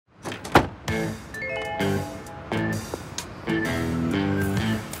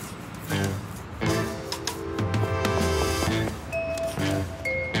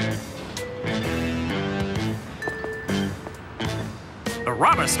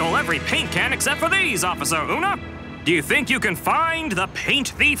robber stole every paint can except for these, Officer Oona. Do you think you can find the paint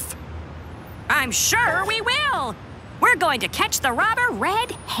thief? I'm sure we will. We're going to catch the robber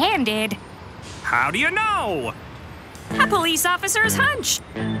red-handed. How do you know? A police officer's hunch.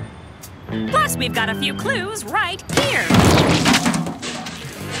 Plus, we've got a few clues right here.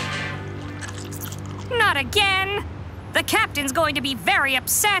 Not again. The captain's going to be very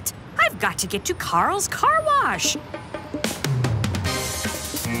upset. I've got to get to Carl's car wash.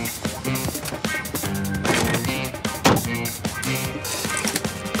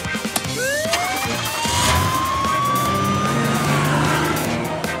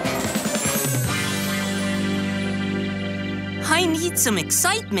 I need some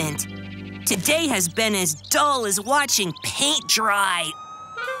excitement. Today has been as dull as watching paint dry.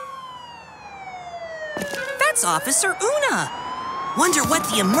 That's Officer Oona. Wonder what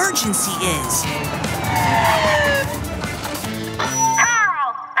the emergency is.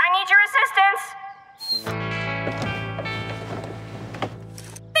 Carl, I need your assistance.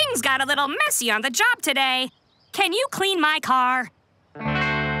 Things got a little messy on the job today. Can you clean my car?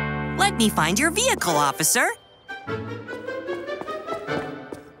 Let me find your vehicle, officer.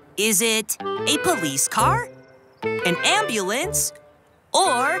 Is it a police car, an ambulance,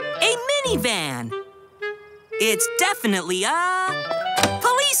 or a minivan? It's definitely a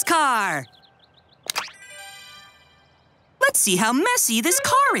police car. Let's see how messy this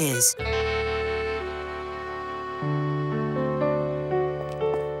car is.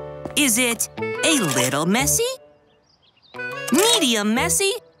 Is it a little messy, medium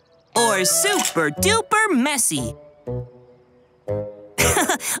messy, or super duper messy?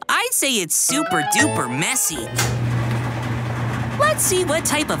 I'd say it's super duper messy. Let's see what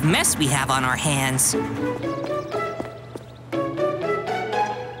type of mess we have on our hands.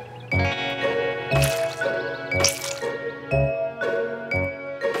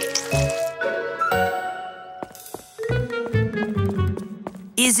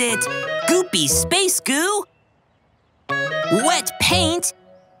 Is it goopy space goo, wet paint,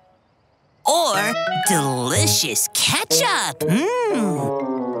 or delicious ketchup?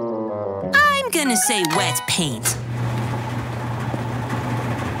 I'm gonna say wet paint.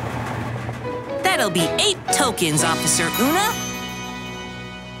 That'll be 8 tokens, Officer Oona.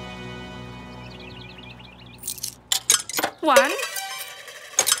 1,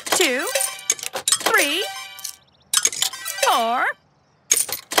 2, 3, 4,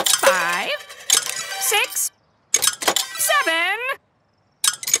 5, 6, 7,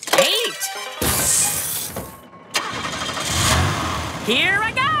 8. Here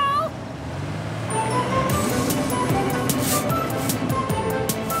I go!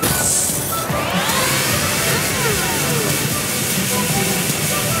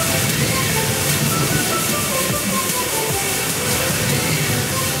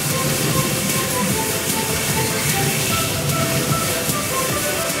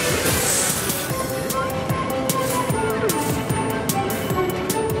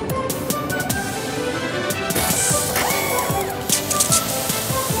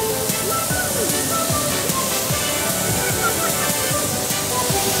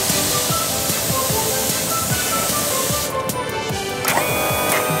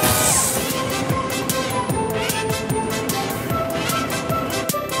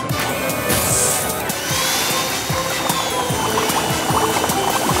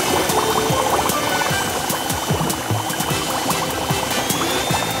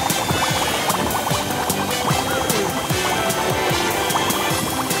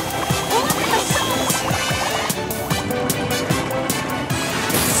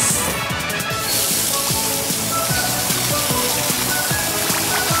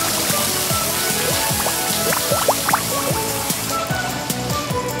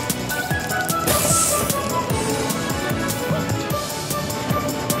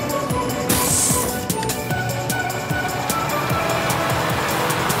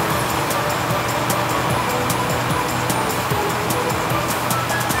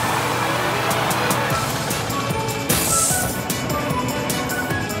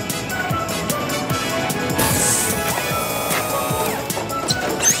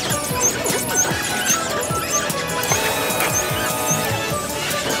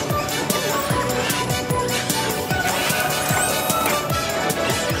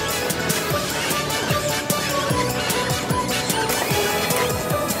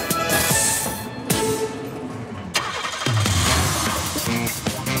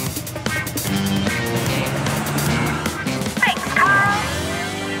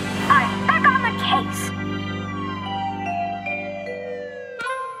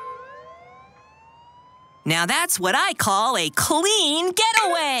 Now that's what I call a clean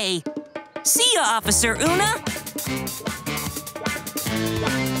getaway. See ya, Officer Oona.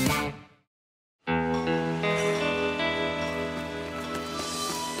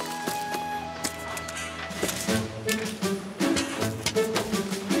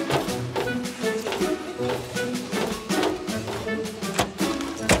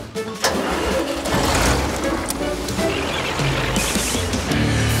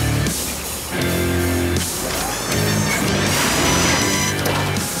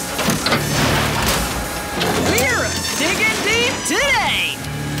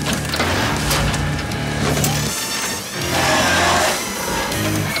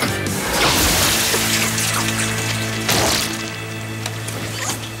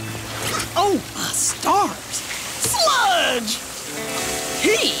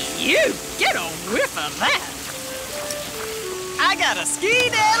 I got a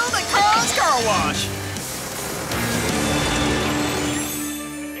ski-daddle that calls car wash.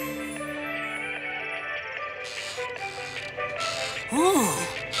 Ooh,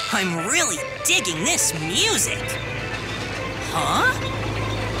 I'm really digging this music. Huh?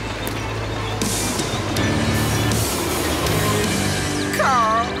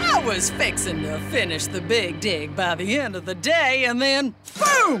 Carl, I was fixing to finish the big dig by the end of the day, and then,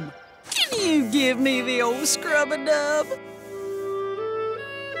 boom! Can you give me the old scrub-a-dub?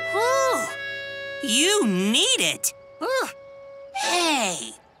 Ooh, you need it. Ooh.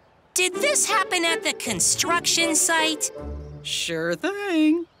 Hey, did this happen at the construction site? Sure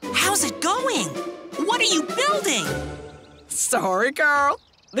thing. How's it going? What are you building? Sorry, Carl.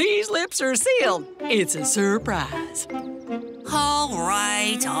 These lips are sealed. It's a surprise. All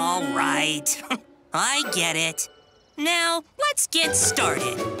right, all right. I get it. Now, let's get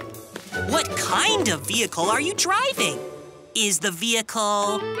started. What kind of vehicle are you driving? Is the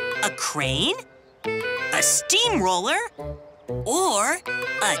vehicle a crane, a steamroller, or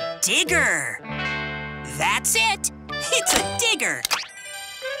a digger? That's it. It's a digger.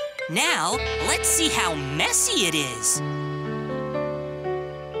 Now, let's see how messy it is.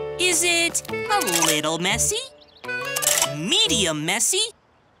 Is it a little messy, medium messy,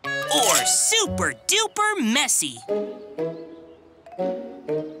 or super duper messy?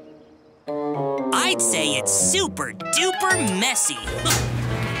 I'd say it's super duper messy.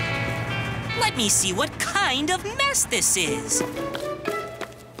 Let me see what kind of mess this is.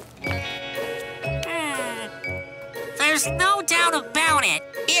 There's no doubt about it.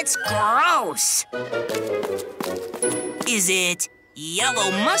 It's gross. Is it yellow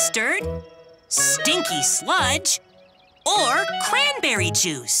mustard, stinky sludge, or cranberry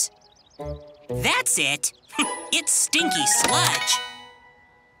juice? That's it. It's stinky sludge.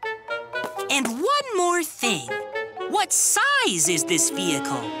 And one more thing. What size is this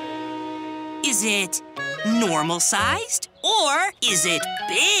vehicle? Is it normal-sized, or is it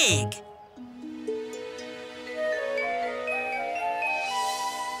big?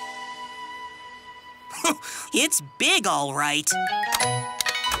 It's big, all right.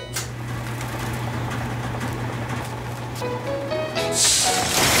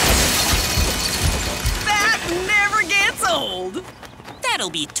 That never gets old. That'll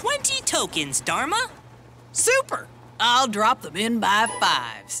be 20 tokens, Dharma. Super. I'll drop them in by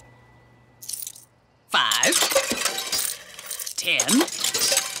fives. 5, 10,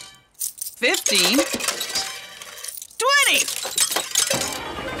 15, 20.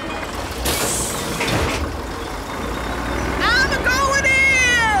 I'm going in!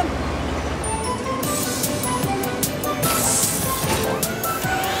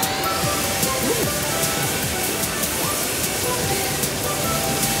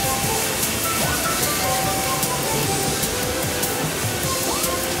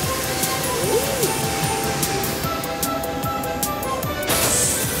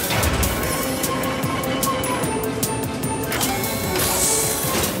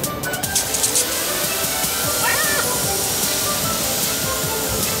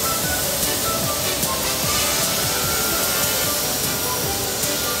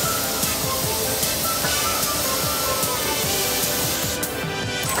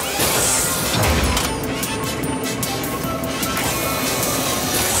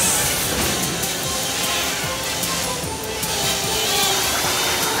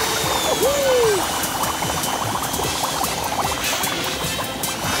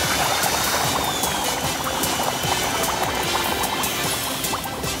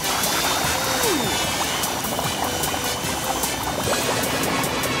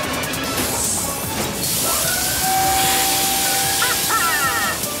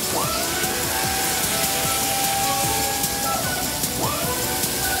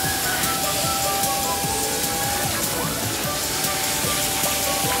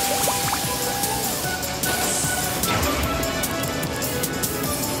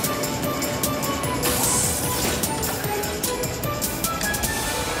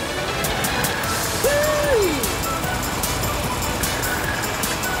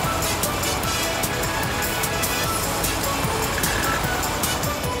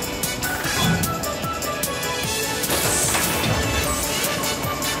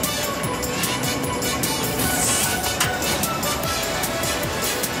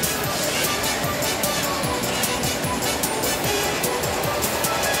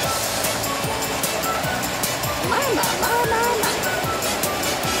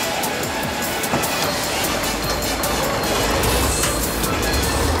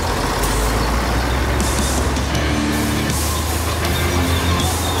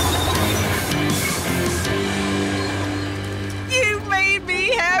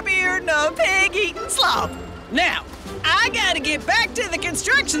 to the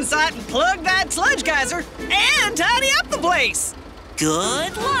construction site and plug that sludge geyser and tidy up the place.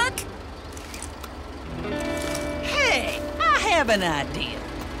 Good luck. Hey, I have an idea.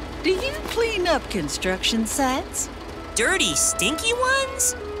 Do you clean up construction sites? Dirty, stinky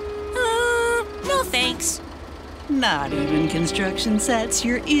ones? No thanks. Not even construction sites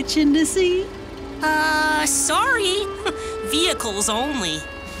you're itching to see? Sorry. Vehicles only.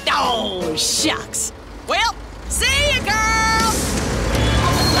 Oh, shucks. Well, see you, girl!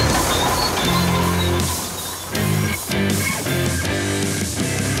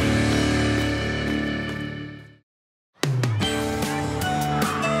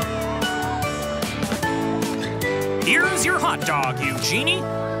 Here's your hot dog, Eugenie.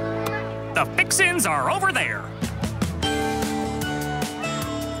 The fixins are over there.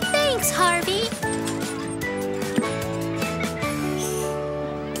 Thanks, Harvey.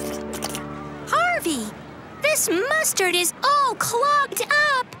 Harvey, this mustard is all clogged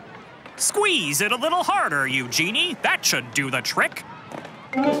up. Squeeze it a little harder, Eugenie. That should do the trick.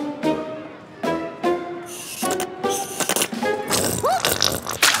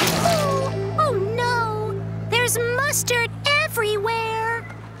 Oh no, there's mustard everywhere.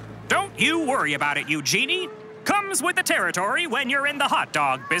 Don't you worry about it, Eugenie. Comes with the territory when you're in the hot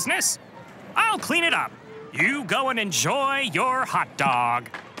dog business. I'll clean it up. You go and enjoy your hot dog.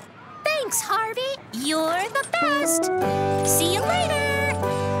 Thanks, Harvey. You're the best. See you later.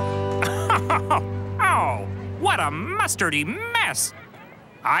 Oh, what a mustardy mess.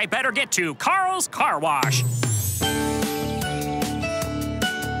 I better get to Carl's Car Wash.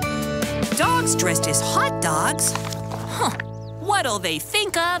 Dogs dressed as hot dogs? Huh. What'll they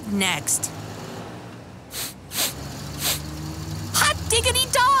think of next? Hot diggity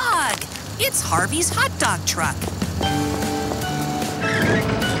dog! It's Harvey's hot dog truck.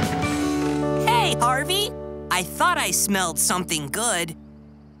 Hey, Harvey. I thought I smelled something good.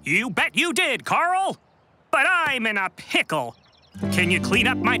 You bet you did, Carl. But I'm in a pickle. Can you clean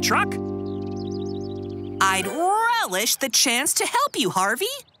up my truck? I'd relish the chance to help you, Harvey.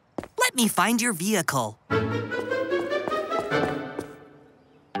 Let me find your vehicle.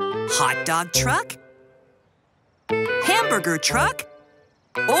 Hot dog truck? Hamburger truck?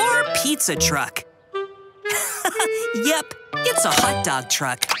 Or pizza truck? Yep, it's a hot dog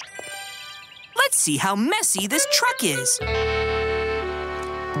truck. Let's see how messy this truck is.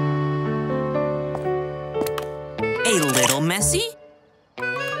 A little messy?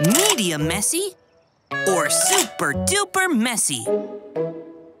 Medium messy? Or super duper messy?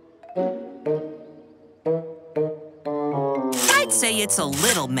 I'd say it's a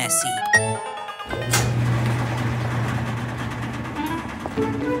little messy.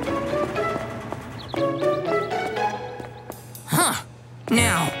 Huh.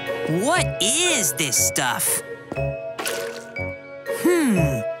 Now, what is this stuff?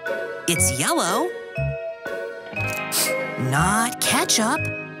 It's yellow. Not ketchup.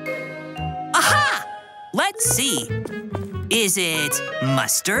 Aha! Let's see. Is it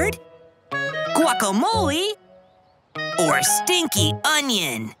mustard? Guacamole? Or stinky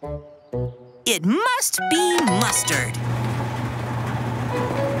onion? It must be mustard.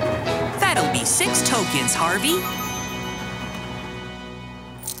 That'll be 6 tokens, Harvey.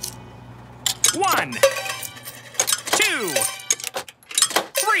 1, 2,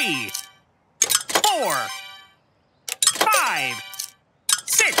 3, 4, 5,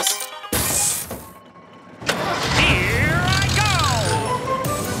 6. Here I go!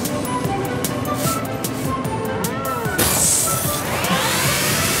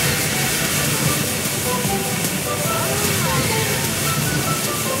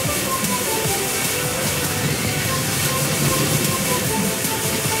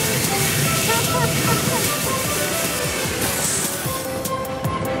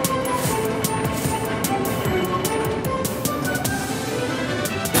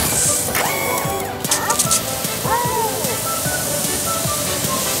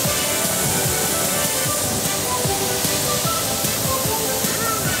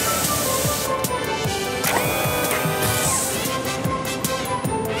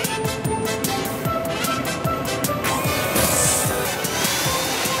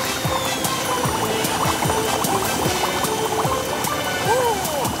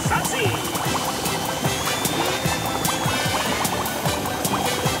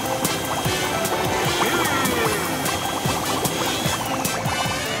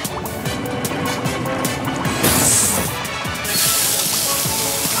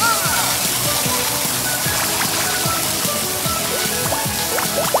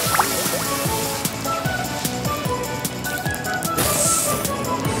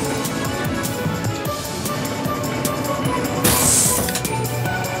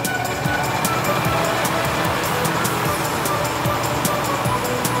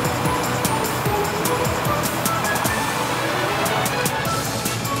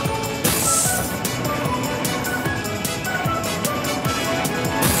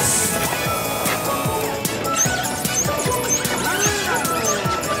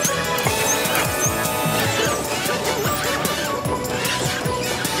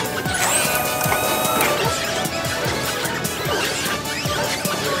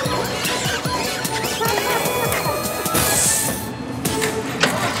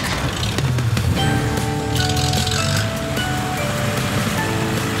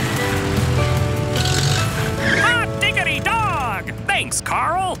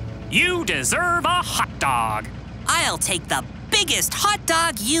 You deserve a hot dog. I'll take the biggest hot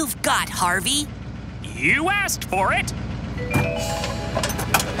dog you've got, Harvey. You asked for it.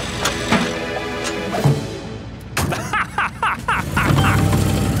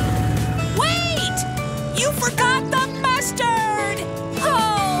 Wait! You forgot the mustard!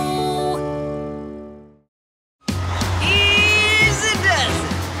 Oh! Easy does it.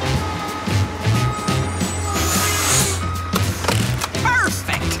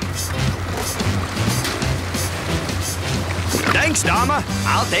 Perfect. Thanks, Dharma.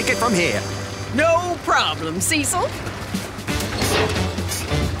 I'll take it from here. No problem, Cecil.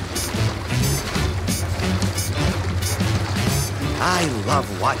 I love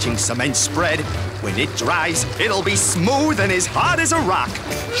watching cement spread. When it dries, it'll be smooth and as hard as a rock.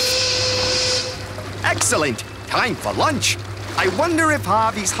 Excellent. Time for lunch. I wonder if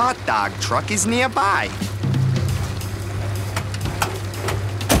Harvey's hot dog truck is nearby.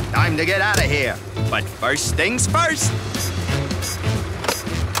 Time to get out of here. But first things first.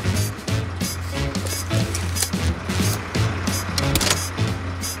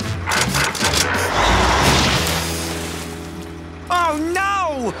 Oh,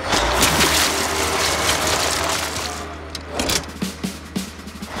 no!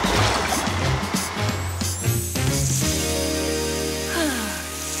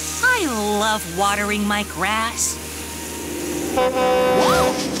 I love watering my grass.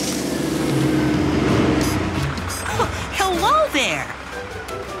 Whoa! Hello there!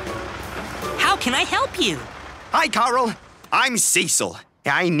 How can I help you? Hi, Carl. I'm Cecil.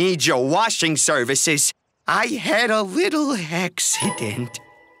 I need your washing services. I had a little accident.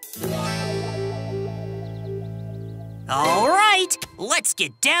 All right, let's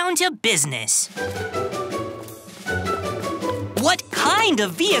get down to business. What kind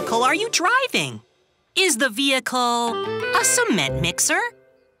of vehicle are you driving? Is the vehicle a cement mixer,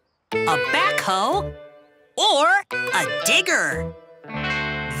 a backhoe, or a digger?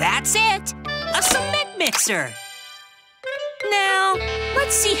 That's it, a cement mixer. Now,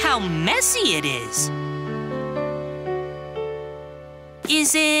 let's see how messy it is.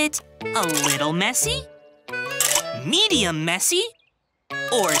 Is it a little messy, medium messy,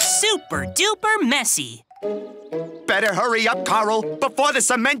 or super duper messy? Better hurry up, Carl, before the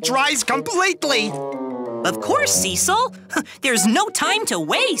cement dries completely. Of course, Cecil. There's no time to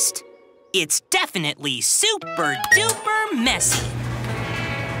waste. It's definitely super duper messy.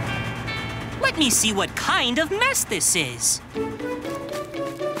 Let me see what kind of mess this is.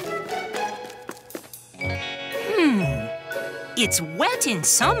 It's wet in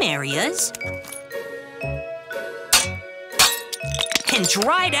some areas and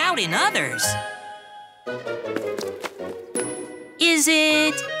dried out in others. Is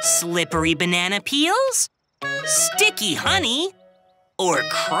it slippery banana peels, sticky honey, or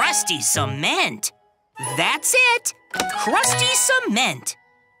crusty cement? That's it, crusty cement.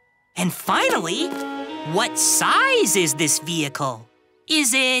 And finally, what size is this vehicle?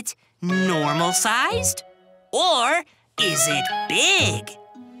 Is it normal-sized, or is it big?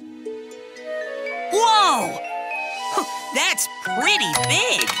 Whoa! That's pretty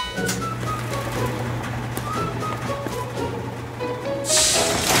big.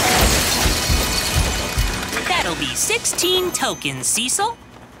 That'll be 16 tokens, Cecil.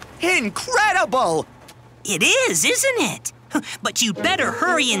 Incredible! It is, isn't it? But you'd better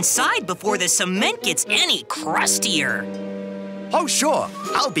hurry inside before the cement gets any crustier. Oh, sure.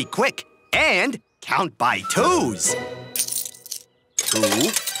 I'll be quick. And count by twos. 2,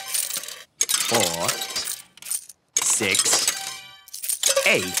 4, 6,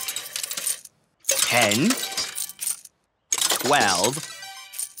 8, 10, 12,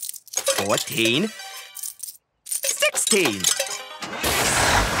 14, 16.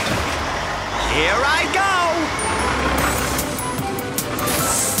 Here I go!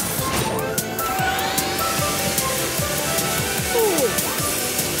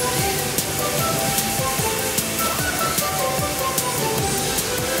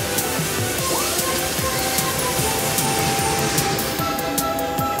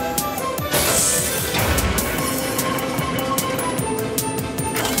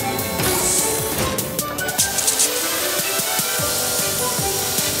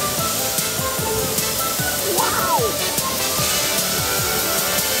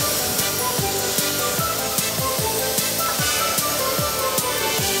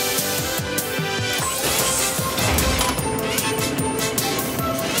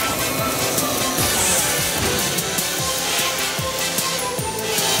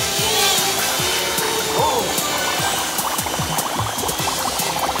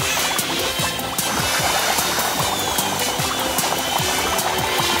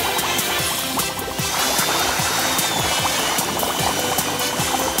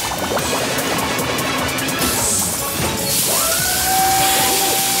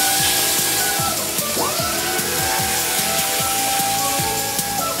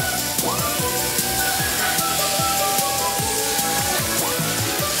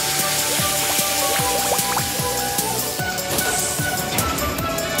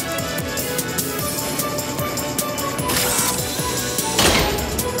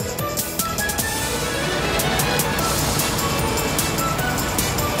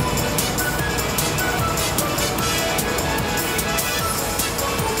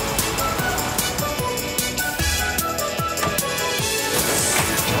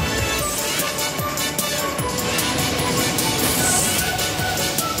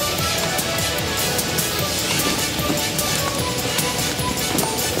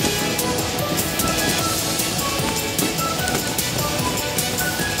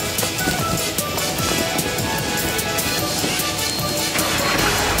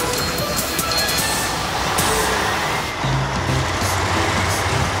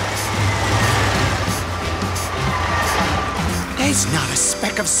 There's not a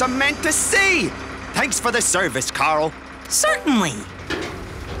speck of cement to see. Thanks for the service, Carl. Certainly.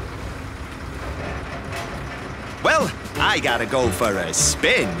 Well, I gotta go for a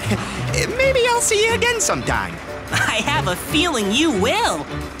spin. Maybe I'll see you again sometime. I have a feeling you will.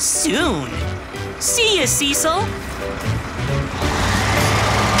 Soon. See ya, Cecil.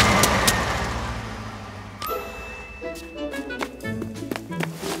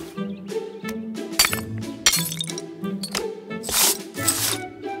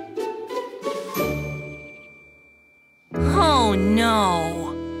 Oh,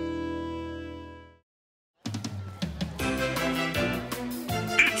 no.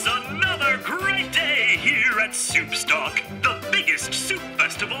 It's another great day here at Soup Stock, the biggest soup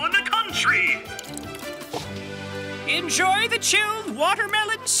festival in the country. Enjoy the chilled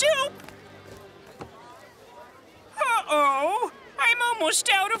watermelon soup. Uh-oh, I'm almost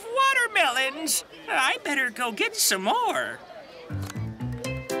out of watermelons. I better go get some more.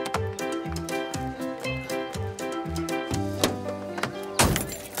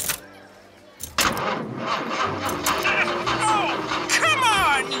 Oh, come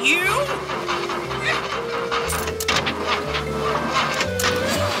on, you!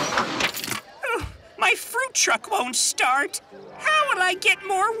 My fruit truck won't start. How will I get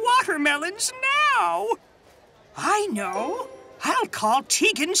more watermelons now? I know. I'll call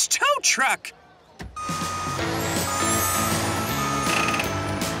Tegan's tow truck.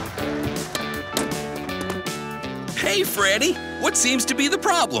 Hey, Freddy, what seems to be the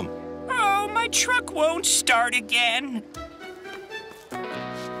problem? Oh, my truck won't start again.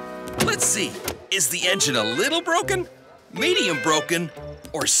 Let's see. Is the engine a little broken, medium broken,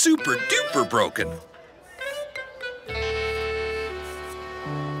 or super duper broken?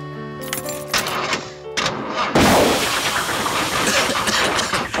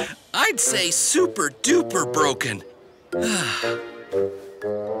 I'd say super duper broken.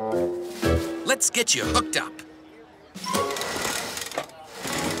 Let's get you hooked up.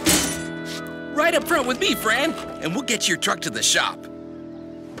 Right up front with me, Fran, and we'll get your truck to the shop.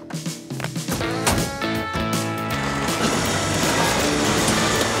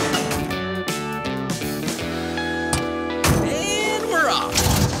 And we're off.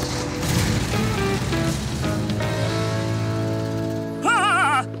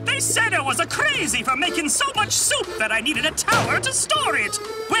 Ah, they said I was a crazy for making so much soup that I needed a tower to store it.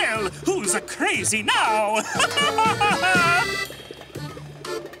 Well, who's a crazy now?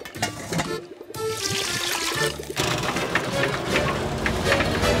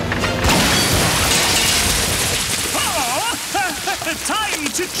 Time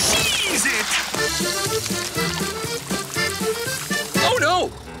to cheese it! Oh,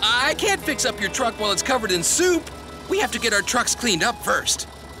 no! I can't fix up your truck while it's covered in soup. We have to get our trucks cleaned up first.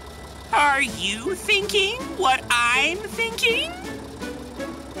 Are you thinking what I'm thinking?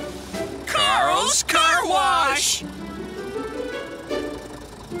 Carl's Car Wash!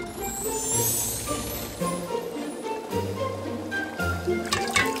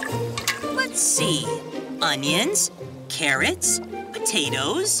 Let's see. Onions, carrots,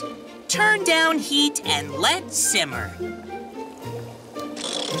 potatoes. Turn down heat and let simmer.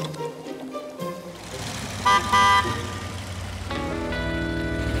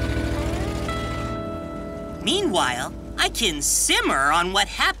 Meanwhile, I can simmer on what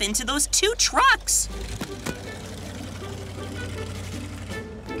happened to those two trucks.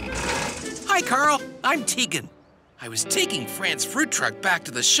 Hi, Carl. I'm Tegan. I was taking Fran's fruit truck back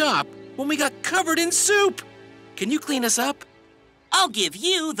to the shop when we got covered in soup. Can you clean us up? I'll give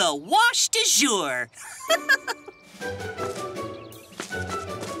you the wash du jour.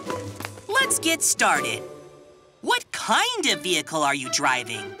 Let's get started. What kind of vehicle are you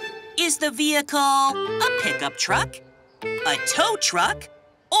driving? Is the vehicle a pickup truck, a tow truck,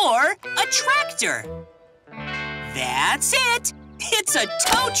 or a tractor? That's it! It's a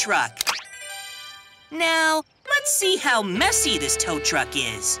tow truck. Now, let's see how messy this tow truck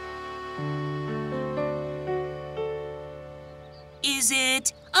is. Is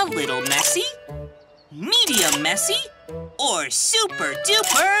it a little messy, medium messy, or super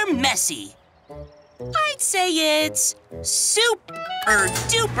duper messy? I'd say it's super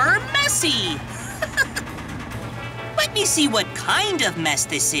duper messy. Let me see what kind of mess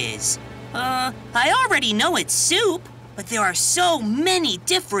this is. I already know it's soup, but there are so many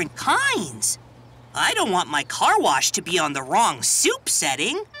different kinds. I don't want my car wash to be on the wrong soup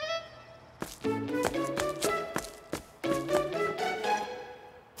setting.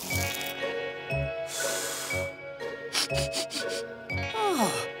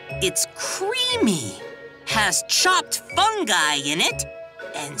 Oh, it's creamy, has chopped fungi in it,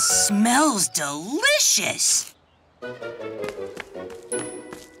 and smells delicious.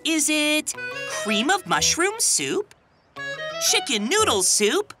 Is it cream of mushroom soup, chicken noodle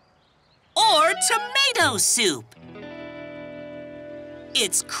soup, or tomato soup?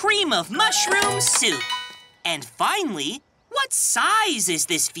 It's cream of mushroom soup. And finally, what size is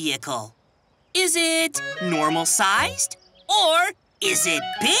this vehicle? Is it normal sized or is it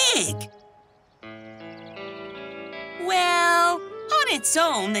big? Well, on its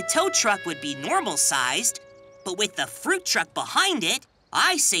own, the tow truck would be normal sized, but with the fruit truck behind it,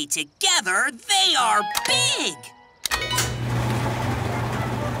 I say together they are big.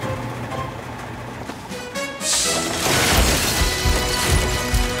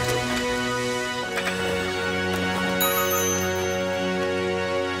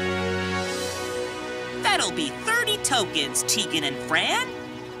 That'll be 30 tokens, Tegan and Fran.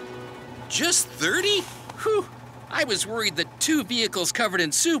 Just 30? Whew. I was worried that 2 vehicles covered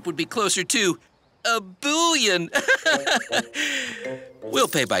in soup would be closer to a billion. We'll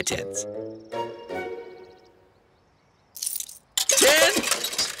pay by tens. 10,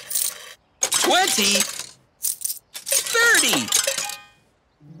 20, 30.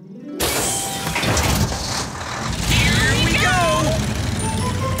 Here we go!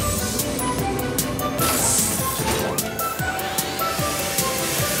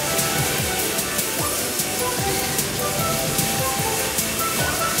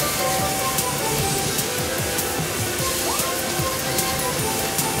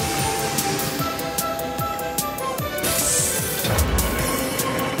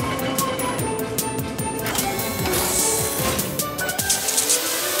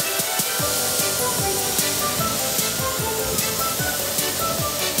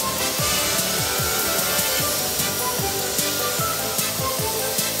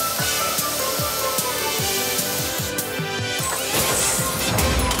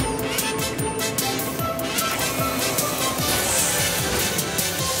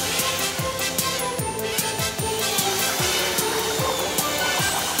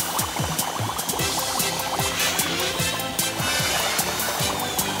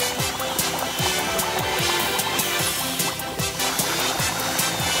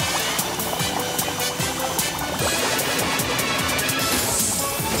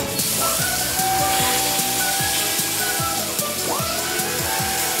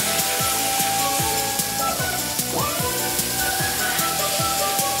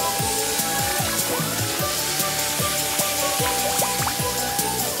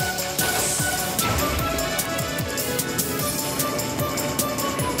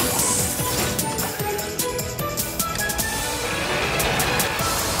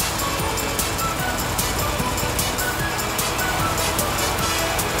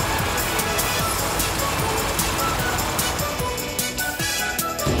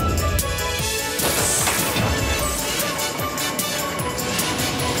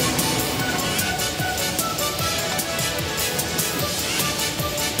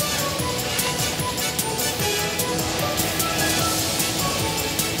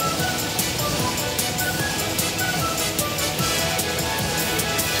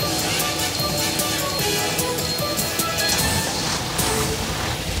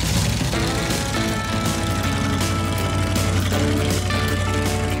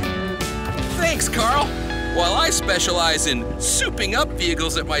 While I specialize in souping up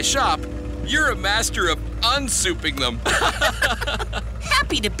vehicles at my shop, you're a master of unsouping them.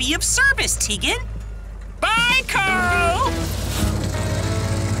 Happy to be of service, Tegan. Bye, Carl!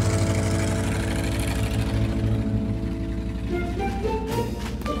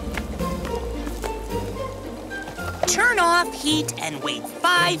 Turn off heat and wait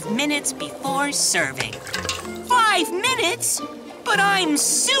 5 minutes before serving. 5 minutes? But I'm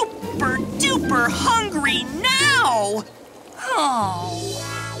super duper hungry now! Oh.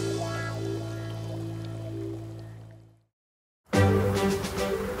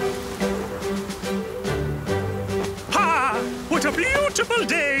 Ha! What a beautiful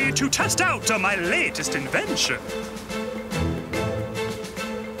day to test out my latest invention.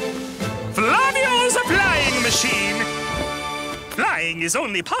 Flavio's a flying machine. Flying is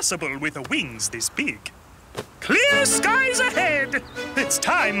only possible with wings this big. Clear skies ahead! It's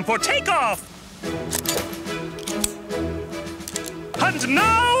time for takeoff! And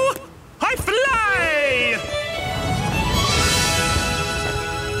now, I fly!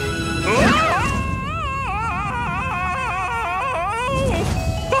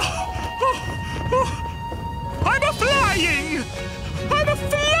 I'm a-flying! I'm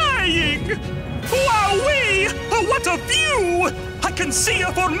a-flying! Wowee! Oh, what a view! I can see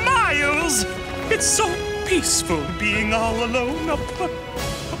for miles! It's so peaceful being all alone up.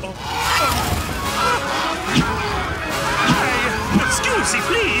 Excuse Lucy,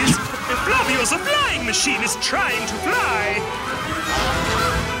 please! Flavio's flying machine is trying to fly!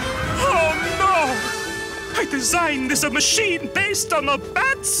 Oh no! I designed this machine based on a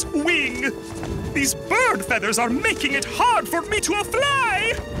bat's wing! These bird feathers are making it hard for me to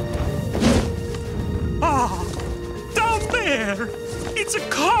fly! Ah, down there! It's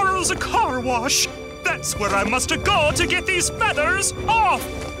Carl's car wash! That's where I must go to get these feathers off!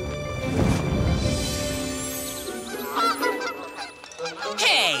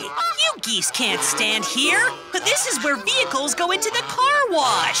 Hey, you geese can't stand here. This is where vehicles go into the car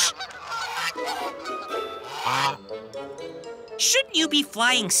wash. Shouldn't you be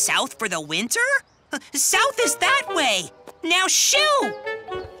flying south for the winter? South is that way. Now shoo!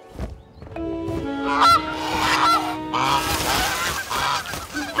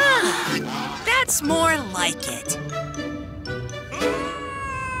 That's more like it.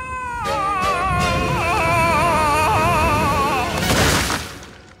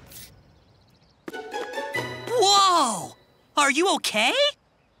 Whoa! Are you okay?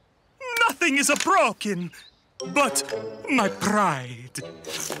 Nothing is broken, but my pride.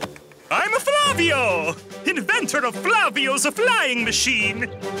 I'm Flavio, inventor of Flavio's flying machine.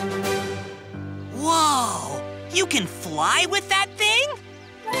 Whoa! You can fly with that thing?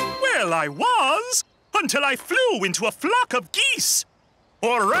 Well, I was, until I flew into a flock of geese.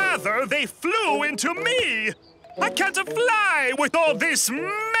 Or rather, they flew into me. I can't fly with all this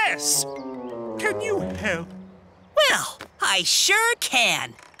mess. Can you help? Well, I sure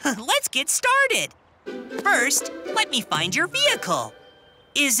can. Let's get started. First, let me find your vehicle.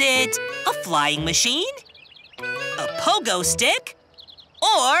 Is it a flying machine, a pogo stick,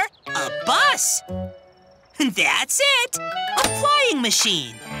 or a bus? That's it, a flying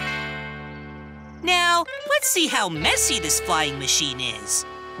machine. Now, let's see how messy this flying machine is.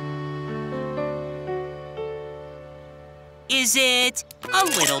 Is it a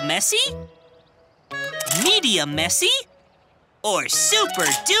little messy, medium messy, or super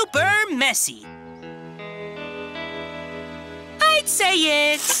duper messy? I'd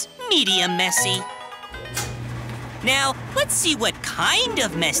say it's medium messy. Now, let's see what kind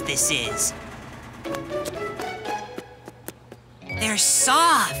of mess this is. They're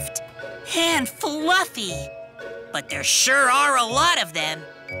soft and fluffy, but there sure are a lot of them.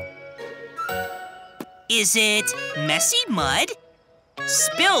 Is it messy mud,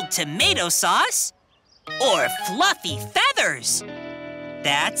 spilled tomato sauce, or fluffy feathers?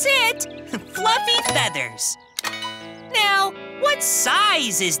 That's it, fluffy feathers. Now, what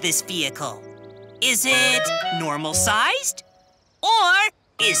size is this vehicle? Is it normal sized? Or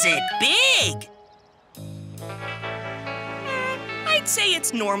is it big? I'd say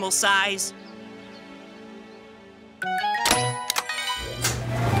it's normal size.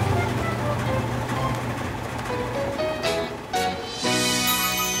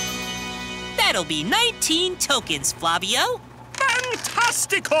 That'll be 19 tokens, Flavio.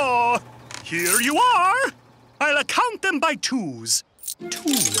 Fantastico! Here you are. I'll count them by twos. 2,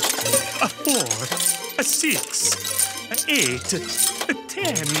 a 4, a 6, a 8, a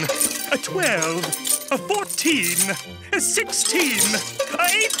 10, a 12, a 14, a 16, a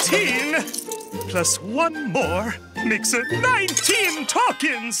 18, plus one more makes it 19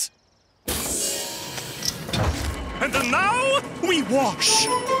 tokens. And now we wash.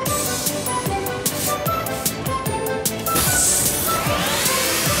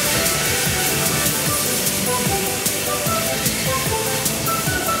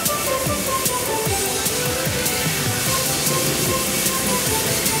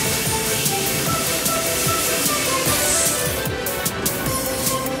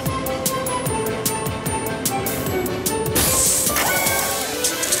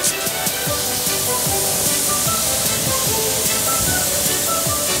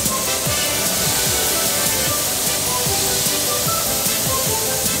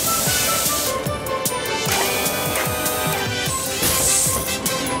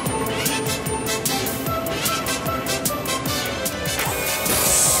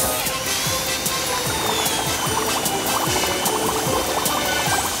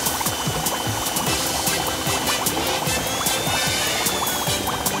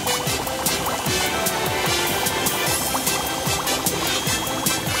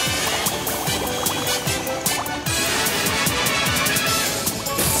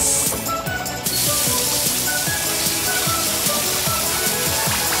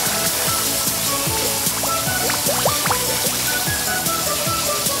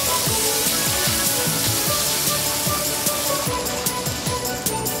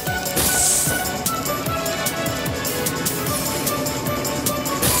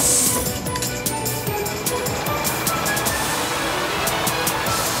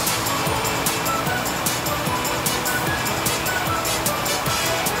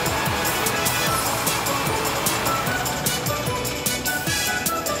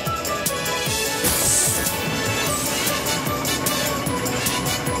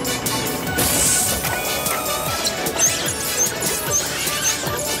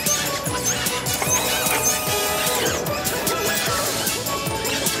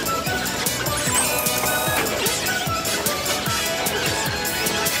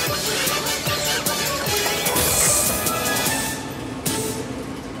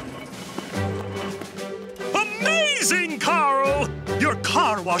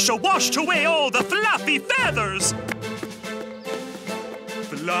 washer washed away all the fluffy feathers.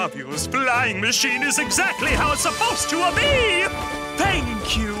 Flavio's flying machine is exactly how it's supposed to be.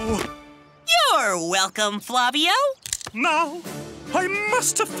 Thank you. You're welcome, Flavio. Now, I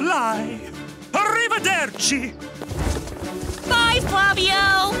must fly. Arrivederci. Bye,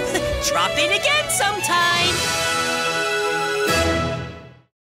 Flavio. Drop in again sometime.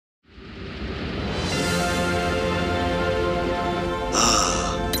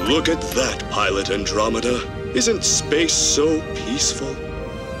 Look at that, Pilot Andromeda. Isn't space so peaceful?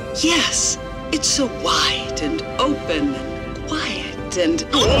 Yes, it's so wide and open and quiet and...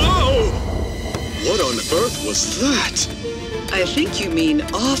 Whoa! What on earth was that? I think you mean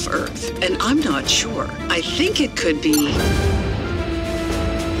off-Earth, and I'm not sure. I think it could be...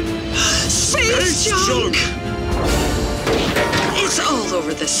 Space junk! It's all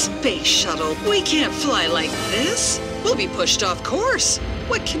over the space shuttle. We can't fly like this. We'll be pushed off course.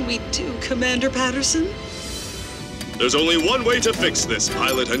 What can we do, Commander Patterson? There's only one way to fix this,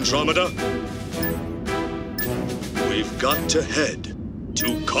 Pilot Andromeda. We've got to head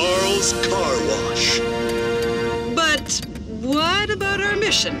to Carl's Car Wash. But what about our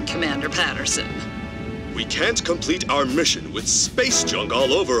mission, Commander Patterson? We can't complete our mission with space junk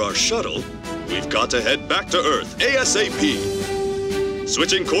all over our shuttle. We've got to head back to Earth ASAP.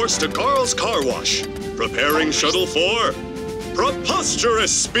 Switching course to Carl's Car Wash. Preparing shuttle for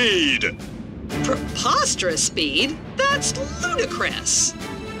preposterous speed. Preposterous speed? That's ludicrous.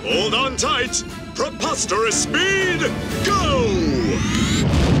 Hold on tight. Preposterous speed, go!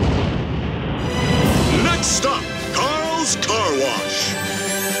 Next stop, Carl's Car Wash.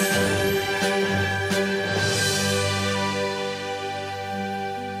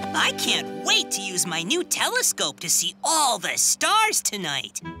 I can't wait to use my new telescope to see all the stars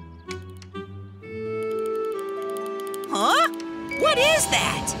tonight. Huh? What is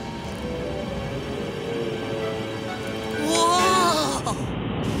that? Whoa!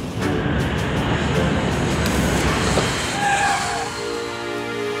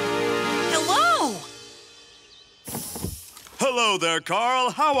 Hello! Hello there,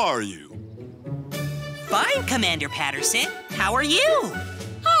 Carl. How are you? Fine, Commander Patterson. How are you?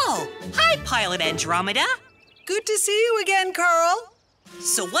 Oh, hi, Pilot Andromeda. Good to see you again, Carl.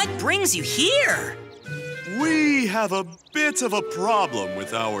 So what brings you here? We have a bit of a problem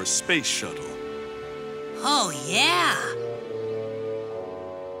with our space shuttle. Oh, yeah.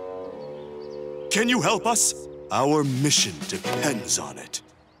 Can you help us? Our mission depends on it.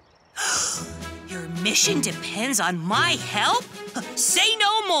 Your mission depends on my help? Say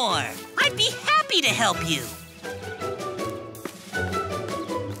no more. I'd be happy to help you.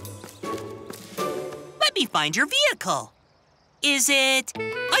 Let me find your vehicle. Is it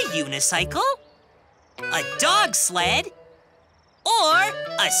a unicycle, a dog sled, or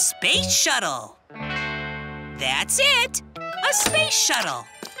a space shuttle? That's it, a space shuttle.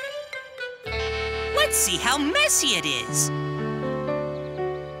 Let's see how messy it is.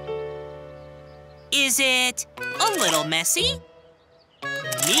 Is it a little messy,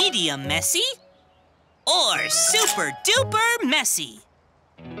 medium messy, or super duper messy?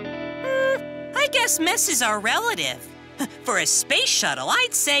 I guess messes are relative. For a space shuttle,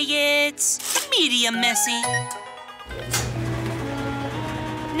 I'd say it's medium messy.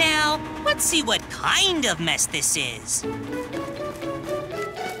 Now, let's see what kind of mess this is.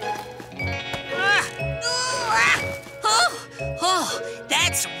 Oh,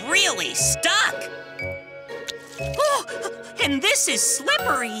 that's really stuck. Oh, and this is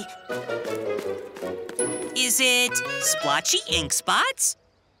slippery. Is it splotchy ink spots,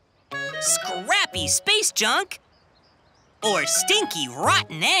 scrappy space junk, or stinky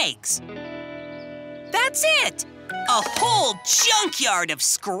rotten eggs? That's it! A whole junkyard of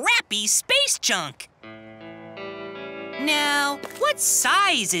scrappy space junk. Now, what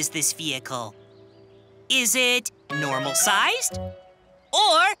size is this vehicle? Is it normal sized?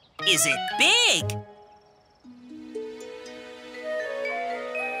 Or is it big?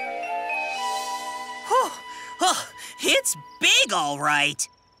 Oh, it's big, all right.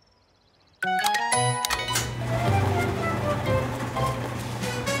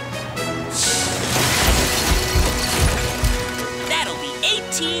 That'll be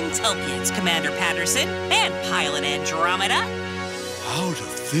 18 Tulpians, Commander Patterson and Pilot Andromeda. Out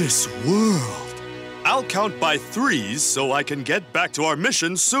of this world. I'll count by threes so I can get back to our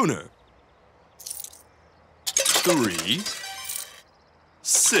mission sooner. 3,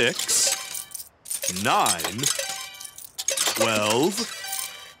 6, 9, 12,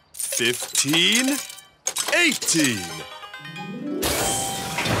 15, 18.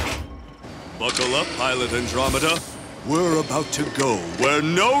 Buckle up, Pilot Andromeda. We're about to go where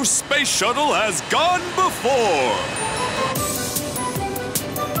no space shuttle has gone before.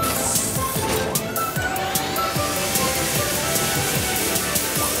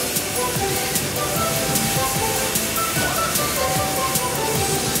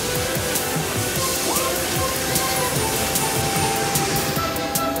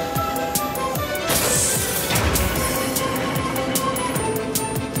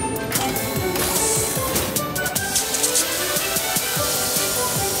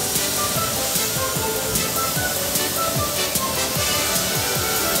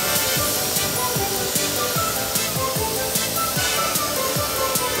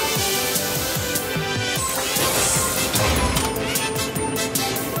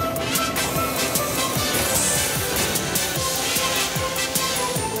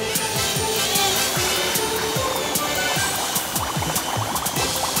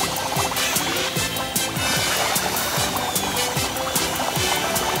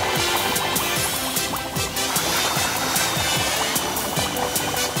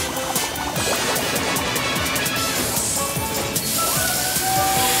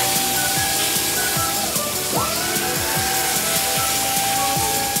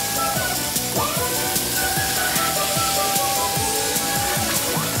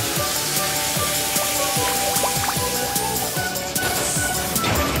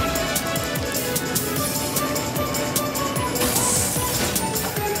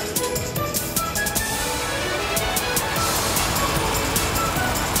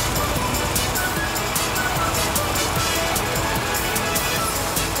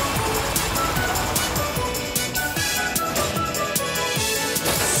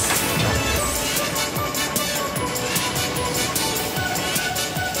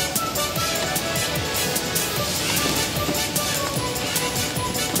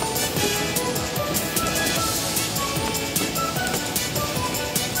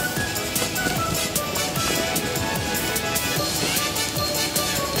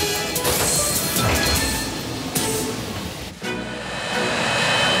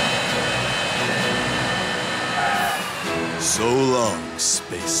 So long,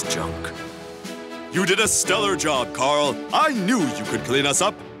 space junk. You did a stellar job, Carl. I knew you could clean us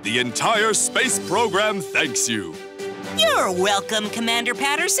up. The entire space program thanks you. You're welcome, Commander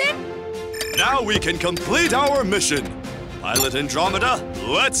Patterson. Now we can complete our mission. Pilot Andromeda,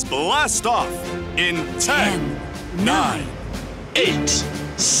 let's blast off. In 10, 9, 8,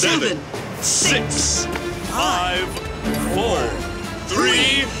 7, 6, 5, 4,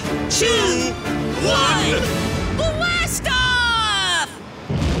 3, 2, 1. Blast off!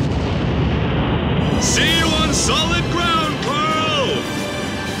 See you on solid ground, Carl!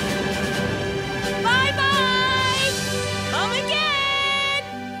 Bye-bye! Come again!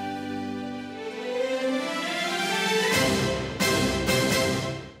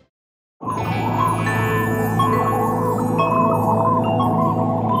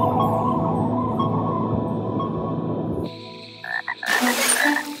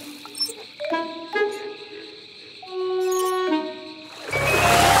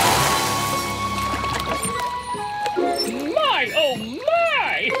 My, oh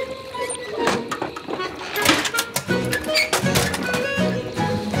my!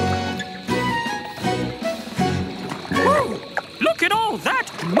 Whoa! Look at all that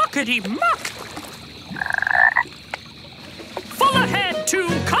muckety-muck! Full ahead to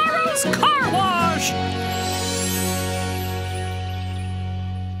Carl's Car Wash!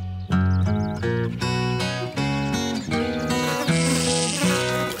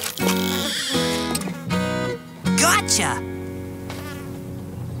 Gotcha!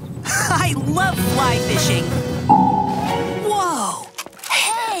 I love fly fishing. Whoa!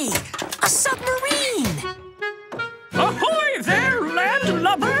 Hey! A submarine! Ahoy there,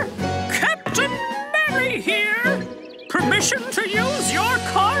 landlubber! Captain Mary here! Permission to use your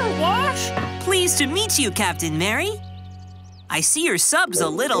car wash? Pleased to meet you, Captain Mary. I see your sub's a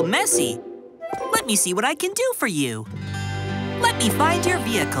little messy. Let me see what I can do for you. Let me find your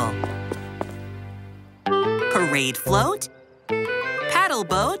vehicle. Parade float? Paddle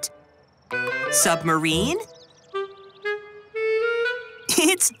boat? Submarine?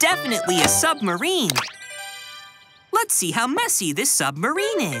 It's definitely a submarine. Let's see how messy this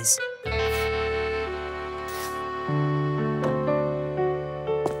submarine is.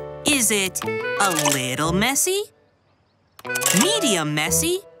 Is it a little messy, medium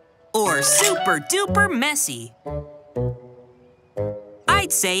messy, or super duper messy?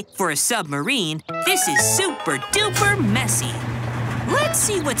 I'd say for a submarine, this is super duper messy. Let's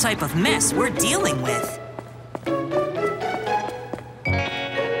see what type of mess we're dealing with.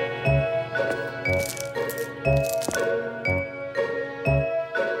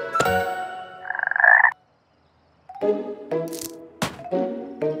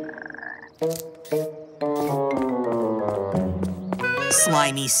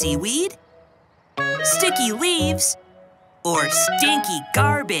 slimy seaweed, sticky leaves, or stinky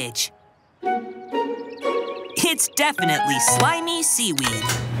garbage? It's definitely slimy seaweed.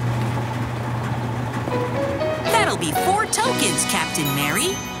 That'll be 4 tokens, Captain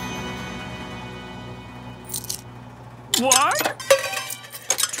Mary. 1,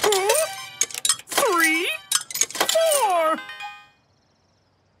 2, 3, 4.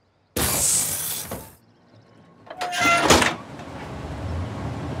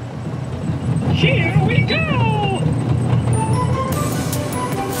 Here we go!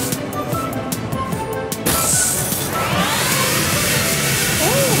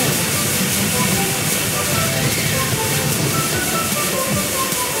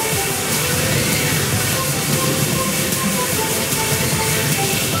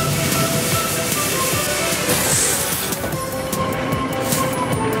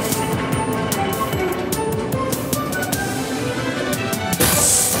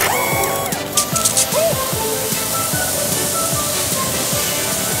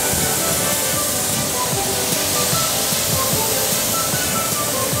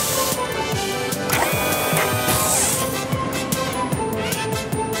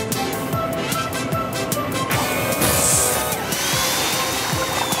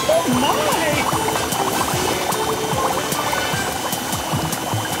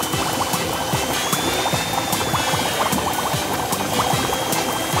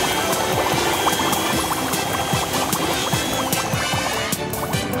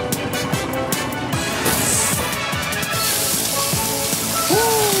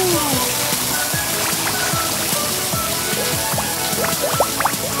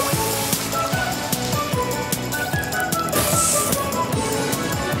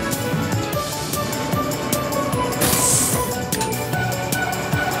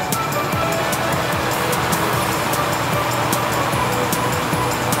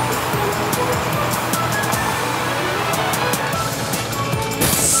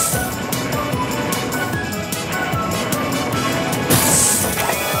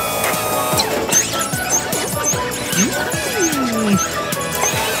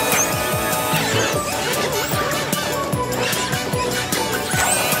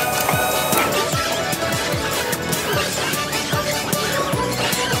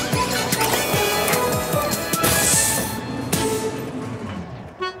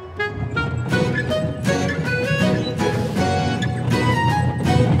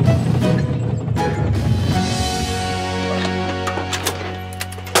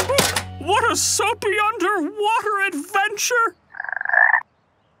 A soapy underwater adventure!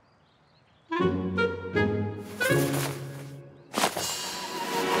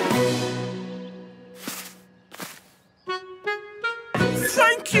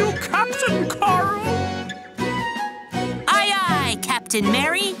 Thank you, Captain Carl! Aye, aye, Captain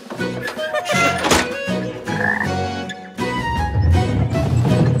Mary.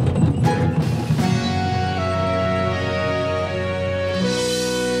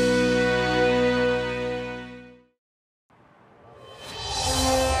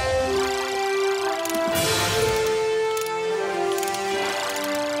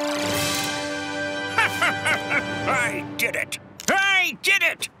 I did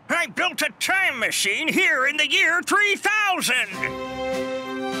it! I built a time machine here in the year 3000!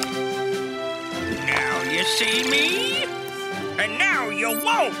 Now you see me? And now you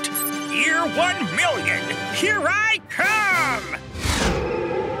won't! Year 1,000,000! Here I come!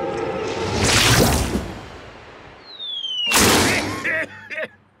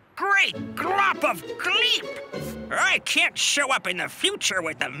 Great glop of gleep! I can't show up in the future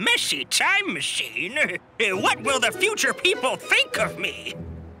with a messy time machine. What will the future people think of me?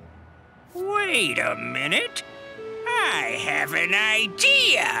 Wait a minute. I have an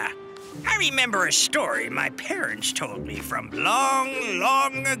idea. I remember a story my parents told me from long,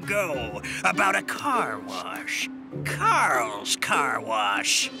 long ago about a car wash. Carl's Car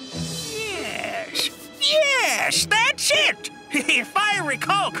Wash. Yes, that's it. If I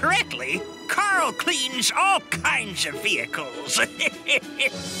recall correctly, Carl cleans all kinds of vehicles.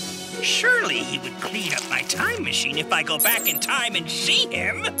 Surely he would clean up my time machine if I go back in time and see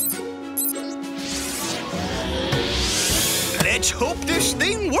him. Let's hope this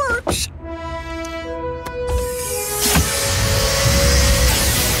thing works.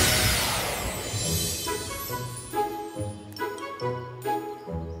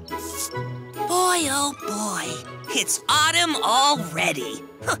 Boy, oh boy, it's autumn already.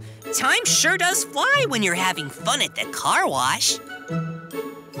 Huh, time sure does fly when you're having fun at the car wash. Whoa!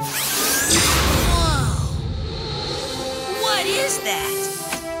 What is that?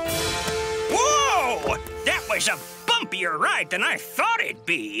 Whoa! That was a bumpy easier ride than I thought it'd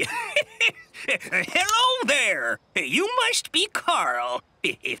be. Hello there. You must be Carl,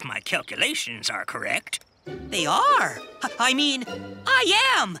 if my calculations are correct. They are. I mean,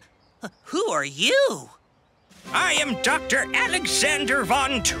 I am. Who are you? I am Dr. Alexander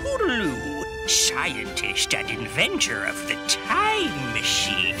von Toodleoo, scientist and inventor of the time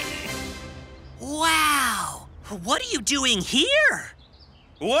machine. Wow. What are you doing here?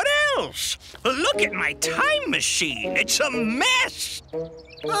 What else? Look at my time machine. It's a mess.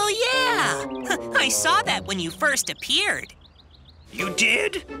 Oh, yeah. I saw that when you first appeared. You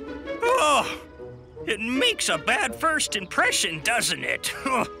did? Oh, it makes a bad first impression, doesn't it?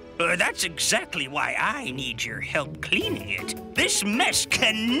 That's exactly why I need your help cleaning it. This mess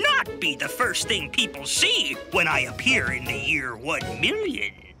cannot be the first thing people see when I appear in the year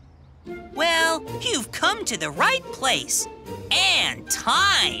 1,000,000. Well, you've come to the right place. And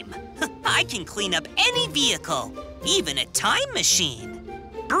time. I can clean up any vehicle, even a time machine.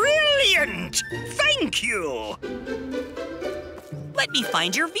 Brilliant! Thank you! Let me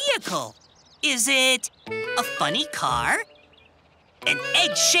find your vehicle. Is it a funny car? An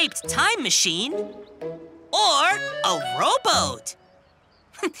egg-shaped time machine? Or a rowboat?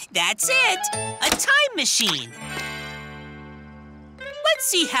 That's it, a time machine. Let's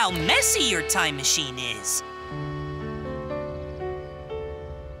see how messy your time machine is.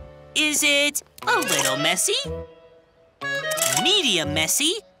 Is it a little messy? Medium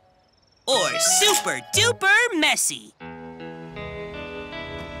messy? Or super-duper messy?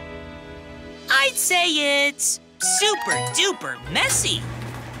 I'd say it's super-duper messy.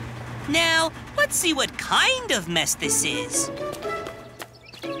 Now, let's see what kind of mess this is.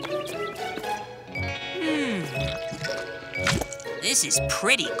 This is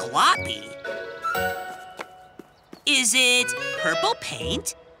pretty gloppy. Is it purple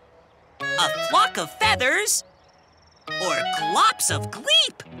paint? A flock of feathers? Or glops of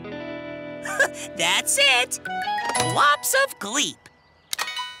gleep? That's it! Glops of gleep.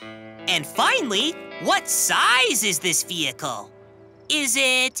 And finally, what size is this vehicle? Is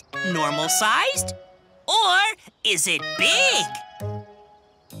it normal-sized? Or is it big?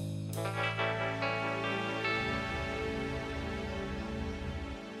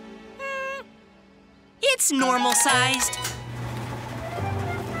 It's normal-sized.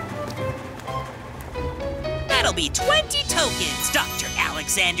 That'll be 20 tokens, Dr.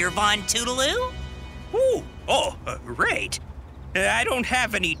 Alexander von Toodleoo. Ooh, right. I don't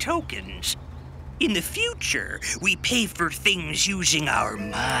have any tokens. In the future, we pay for things using our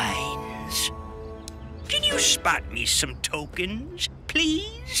minds. Can you spot me some tokens,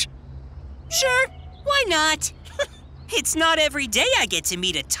 please? Sure, why not? It's not every day I get to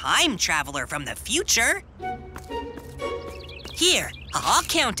meet a time traveler from the future. Here, I'll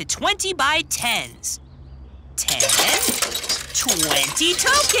count to 20 by 10s. 10, 20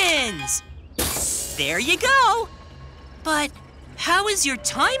 tokens! There you go. But how is your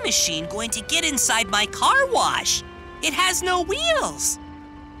time machine going to get inside my car wash? It has no wheels.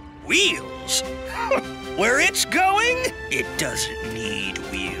 Wheels? Where it's going, it doesn't need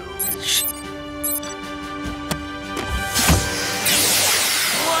wheels.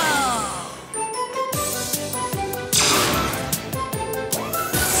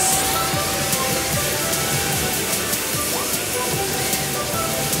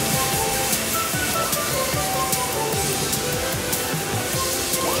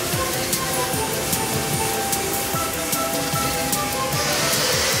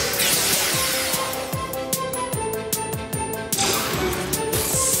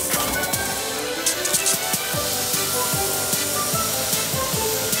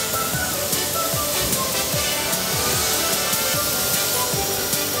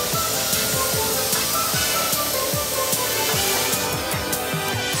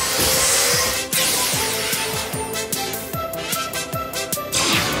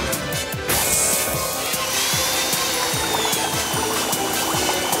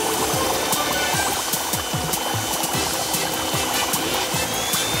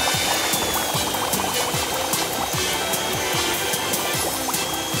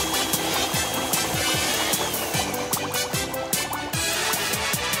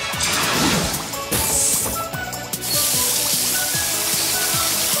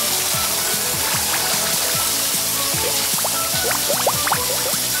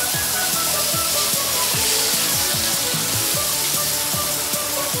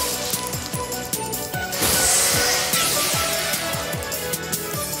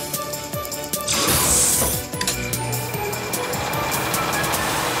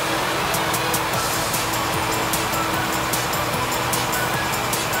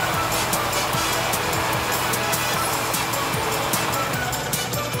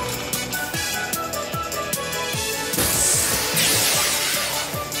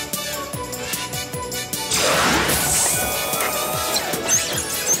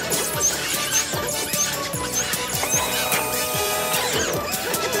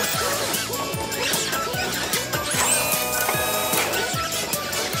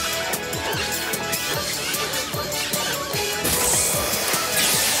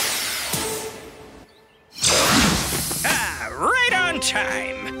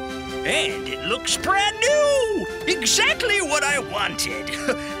 looks brand new! Exactly what I wanted.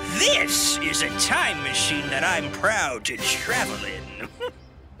 This is a time machine that I'm proud to travel in.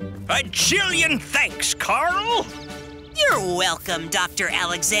 A jillion thanks, Carl! You're welcome, Dr.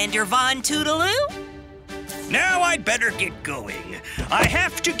 Alexander Von Toodleoo. Now I'd better get going. I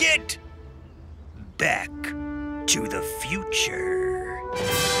have to get back to the future.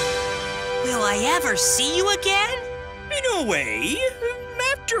 Will I ever see you again? In a way.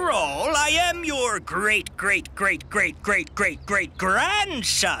 After all, I am your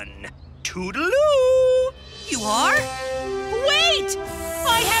great-great-great-great-great-great-great-grandson, Toodleoo. You are? Wait!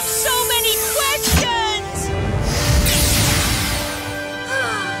 I have so many questions!